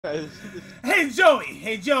Hey Joey!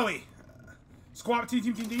 Hey Joey! Squad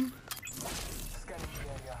team.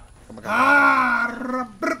 Ah!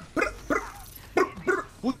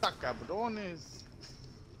 Puta cabrones.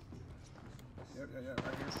 Yeah, right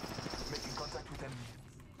here. Making contact with enemy.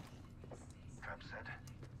 Trap set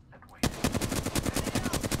and wait.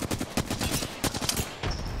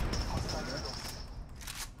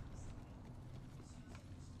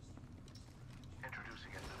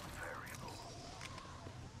 Introducing a new variable.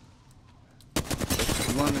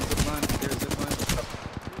 Zipline here, zipline.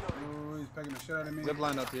 Oh, he's packing the shit out of me.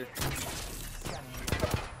 Zipline up here.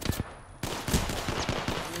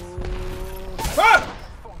 Ah!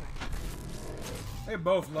 They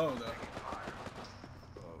both low though.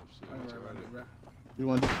 Oh shit. Bro. You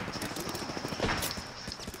want to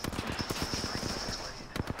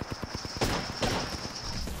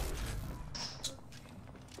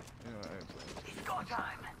Go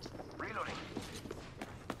time. Reloading.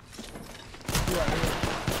 Right here.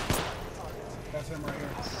 That's him right here.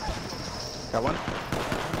 got one?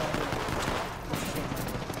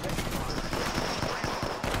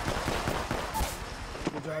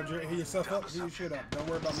 Good job, Jerry. Heal yourself up. Heal your shit up. Don't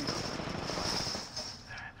worry about me.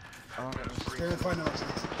 Jerry, find him.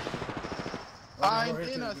 I'm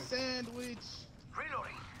in a sandwich.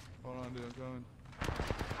 Reloading. Hold on, dude. I'm coming.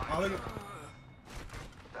 Oh, look at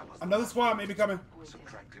another squad maybe coming.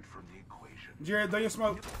 Subtracted from the equation. Jared, do your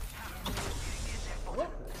smoke. Oh.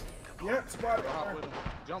 Yep, squad. Hop with him.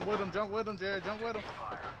 Jump with him, Jared. Jump with him.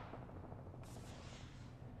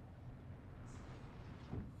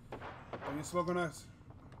 Do your smoke on us.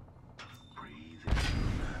 Breathe in.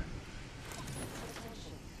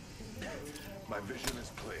 My vision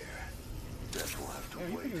is clear. Death will have to Yeah,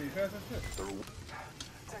 you wait. can pass that shit.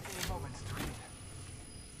 Taking a moment to read.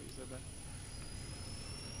 You said that?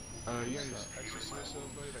 You got your extra special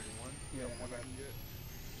blade, like one? Yeah, One I can get.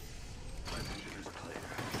 My vision is clear.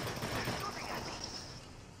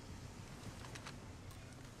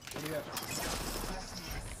 What do you have?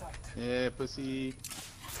 Yeah, pussy.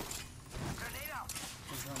 Grenade out.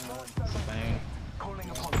 Bang. Calling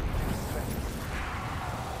upon strength.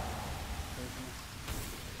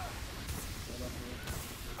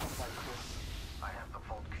 Outside close. I have the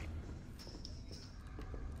vault key.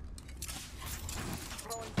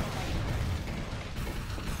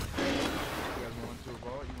 You guys want to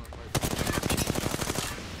vault? You want to fight?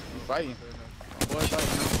 You fighting? My boy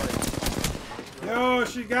fighting, I'm fighting. Yo,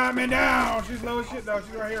 she got me down. She's low as shit though.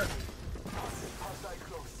 She's right here. Outside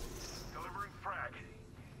close. Delivering frag.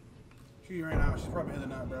 She ran out. She's probably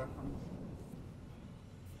healing out, bro.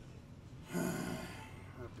 Oh,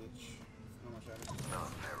 bitch. How much at it?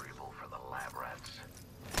 Non-variable for the lab rats.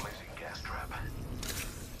 Placing gas trap.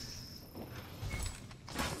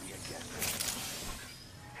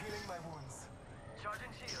 Healing my wounds.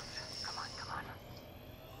 Charging shields. Come on, come on.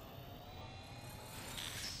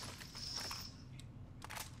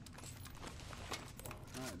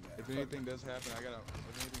 If anything does happen, I got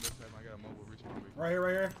a mobile respawn. Right here,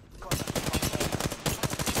 right here.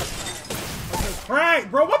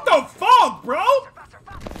 Frank, bro, what the fuck, bro?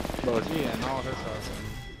 Bro, she and all her stuff.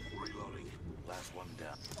 Reloading. Last one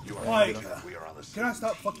down. You are Like, we are on the can I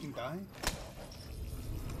stop fucking dying?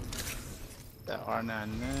 That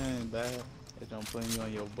R99 bad. It don't put you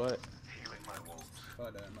on your butt. healing my wounds.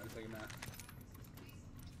 Fuck that, I might take a nap.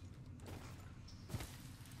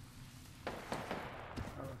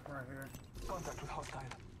 Oh, right here. Contact with hostile.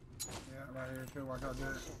 Yeah, right here too. Watch out,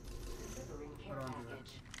 Jared. Hold on, Jared.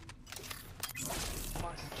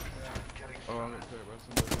 Oh, I'm gonna play it, bro.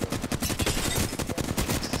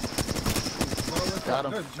 Got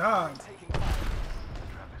him. Good job. Taking fire.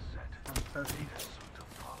 Trap is set. I'm thirsty. Soon to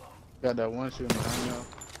follow. Got that one shooting behind y'all.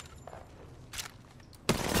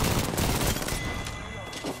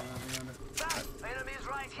 Enemies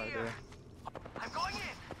right Right here. there. I'm going in.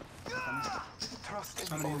 Trust in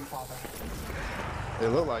How your many? father. It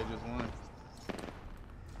looked like just one.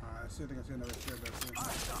 Alright, see if I can see another shit back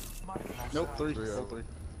here. Nope, three. Oh, three.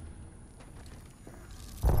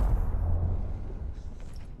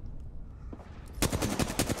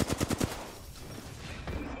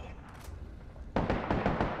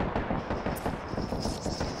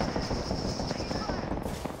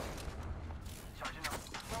 Charging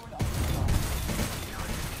up.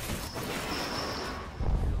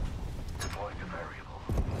 Deploying a variable.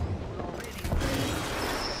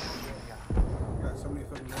 Got so many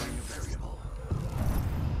fucking Deploying a variable.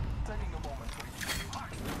 Taking a moment to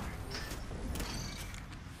review.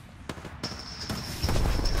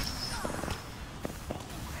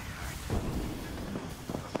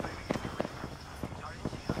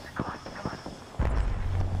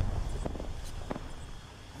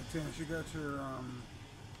 Tennis, you got your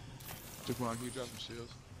Jaquan, can you drop some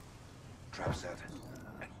shields? Trap set.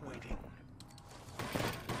 And waiting.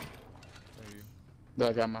 Thank you. Do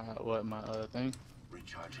I got my thing?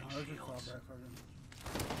 Recharging I'll just fall shields. back fucking.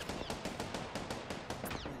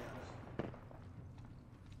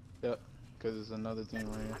 Yep, because there's another thing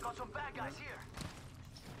right here. I got some bad guys here.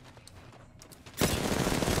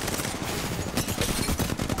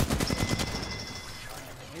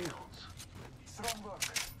 Strong work.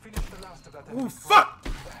 Finish the last of that. Ooh, fuck!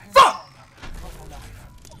 Fuck!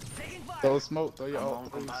 Throw smoke, throw your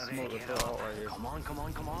ult, throw your smoke, throw ult right here. Come on, come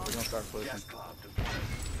on, come on. We're gonna start pushing. Yes,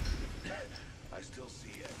 I still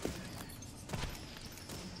see it.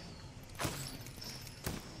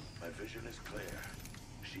 My vision is clear.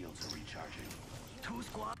 Shields are recharging. 2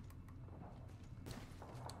 squads.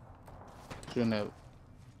 Shouldn't have.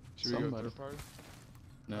 Should we go Somebody. third party?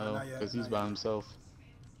 No, Not yet, because he's not by yet. himself.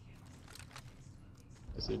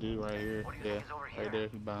 That's a dude right here. What do you Yeah, think is over here? right there.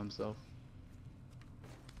 He's by himself.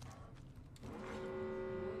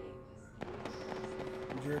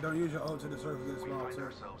 Jared, don't use your ult to the surface this small too.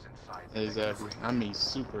 Ourselves inside the Exactly. I mean,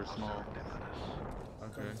 super small.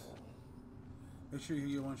 Okay. Make sure you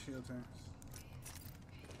get one shield, Terrence.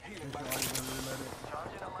 Healing Make by sure all you gonna reload it.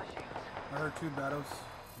 charging on my shields. I heard 2 battles.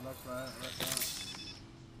 Left side, right side.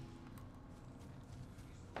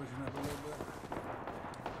 Pushing up a little bit.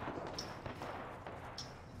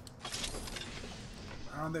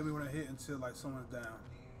 I don't think we want to hit until like someone's down.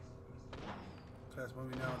 That's when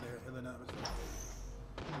we know they're healing up and stuff.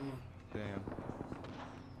 Ooh, Damn.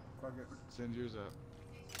 fuck it. Send yours up.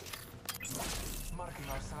 Marking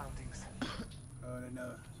our surroundings. Oh, they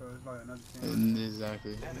know. So it's like another team.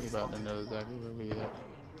 Exactly. We about to know exactly where we at.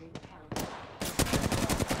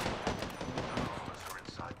 Are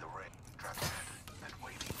inside the ring. Trap set. And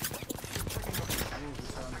waiting.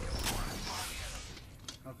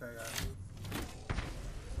 Okay, guys.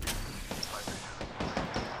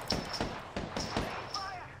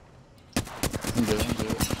 I'm good, I'm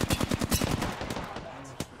good.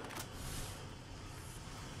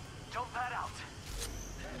 Jump that out.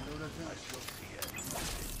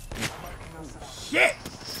 Shit!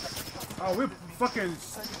 Oh, we're fucking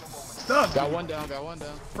stuck. Got one down, got one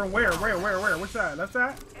down. From where? Where? Which side? Left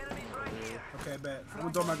side? Enemies right here. Okay, bet. I'm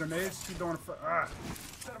gonna throw my grenades. Keep throwing the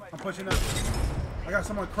I'm pushing up. I got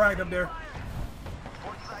someone cracked up there.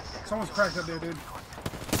 Someone's cracked up there, dude.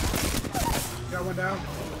 Got one down.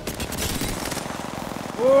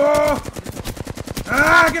 Oh!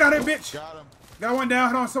 Ah, get out of here, bitch! Got him. Got one down.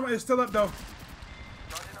 Hold on, someone is still up though.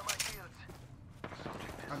 Charging on my shields.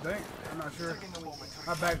 I think. I'm not sure.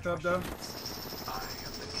 I backed up though.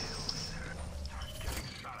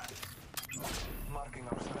 Marking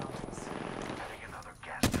our surroundings. Getting another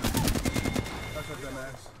gas. That's a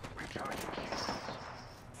dumbass. Recharging shields.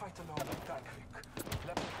 Fight alone. Die quick.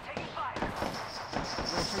 Taking fire.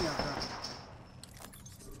 Where's she at, huh?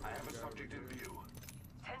 I have a subject in view.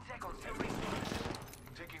 10 seconds till ring.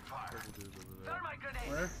 Taking fire. Thermite grenade.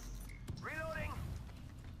 Where? Reloading.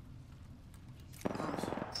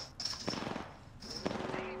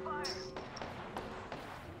 Taking fire.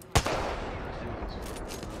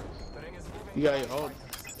 The ring is moving. You got your ult.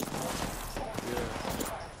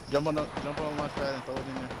 Yeah. Jump on my pad and throw it in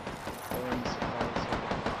there. Throw it in the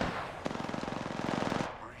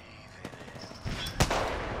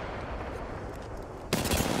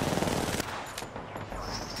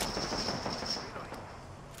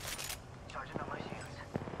Charging on my shields.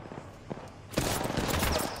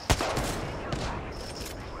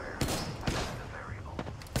 Beware. I missed the variable.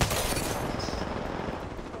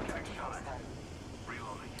 Jack shot.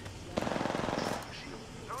 Reloading. Shield.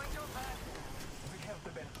 Throwing your pad. We have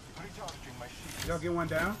the bed. Recharging my shield. Y'all get one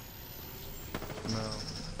down? No.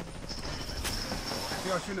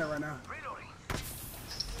 Y'all shooting at right now. Reloading.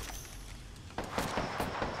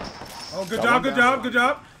 Oh, good Got job, one good down. job, good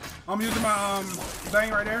job. I'm using my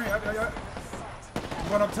thing right there. Yep.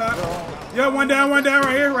 One up top. Yeah, one down right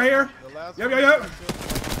here, right here. The last Yep. one.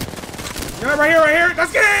 Yeah, right here.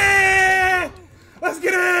 Let's get it! Let's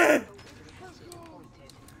get it!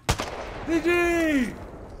 GG!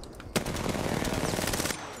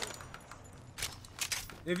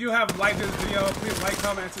 If you have liked this video, please like,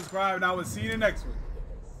 comment, and subscribe, and I will see you in the next one.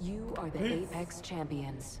 You are the Peace. Apex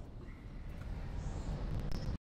Champions.